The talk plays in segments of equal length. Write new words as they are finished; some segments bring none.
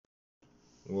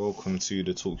Welcome to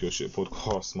the Talk Your Shit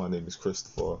podcast. My name is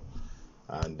Christopher,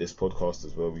 and this podcast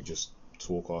is where we just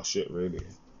talk our shit, really.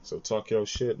 So talk your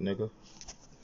shit, nigga.